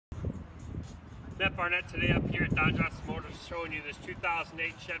Matt Barnett today up here at Don Johnson Motors showing you this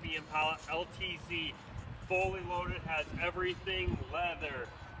 2008 Chevy Impala LTZ. Fully loaded, has everything leather.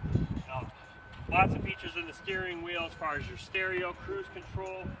 Lots of features in the steering wheel as far as your stereo, cruise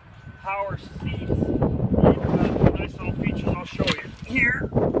control, power seats. Nice little features I'll show you here.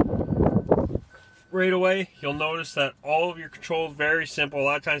 Right away, you'll notice that all of your controls very simple. A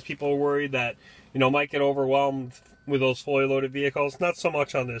lot of times people are worried that, might get overwhelmed with those fully loaded vehicles. Not so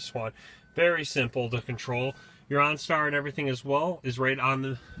much on this one. Very simple to control. Your OnStar and everything as well is right on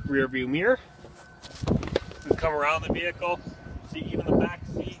the rear view mirror. You can come around the vehicle, see even the back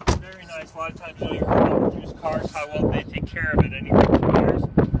seat. Very nice. A lot of times you hear about used cars, how well they take care of it. Any repairs,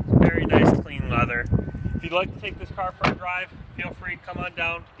 very nice clean leather. If you'd like to take this car for a drive, feel free to come on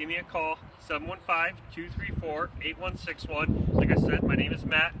down, give me a call, 715-234-8161. Like I said, my name is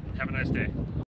Matt. Have a nice day.